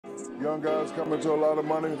Young guys come into a lot of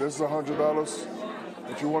money. This is $100.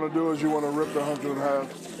 What you want to do is you want to rip the 100 in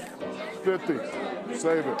half. 50,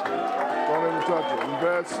 save it. Don't even touch it.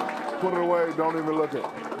 Invest, put it away, don't even look at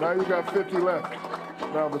it. Now you got 50 left.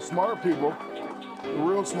 Now the smart people, the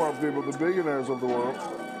real smart people, the billionaires of the world,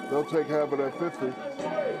 they'll take half of that 50,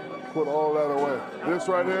 put all that away. This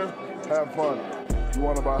right here, have fun. You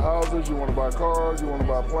want to buy houses, you want to buy cars, you want to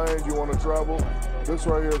buy planes, you want to travel. This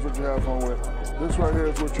right here is what you have fun with. This right here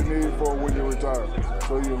is what you need for when you retire.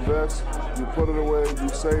 So you invest, you put it away, you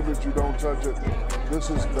save it, you don't touch it. This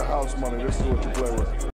is the house money. This is what you play with.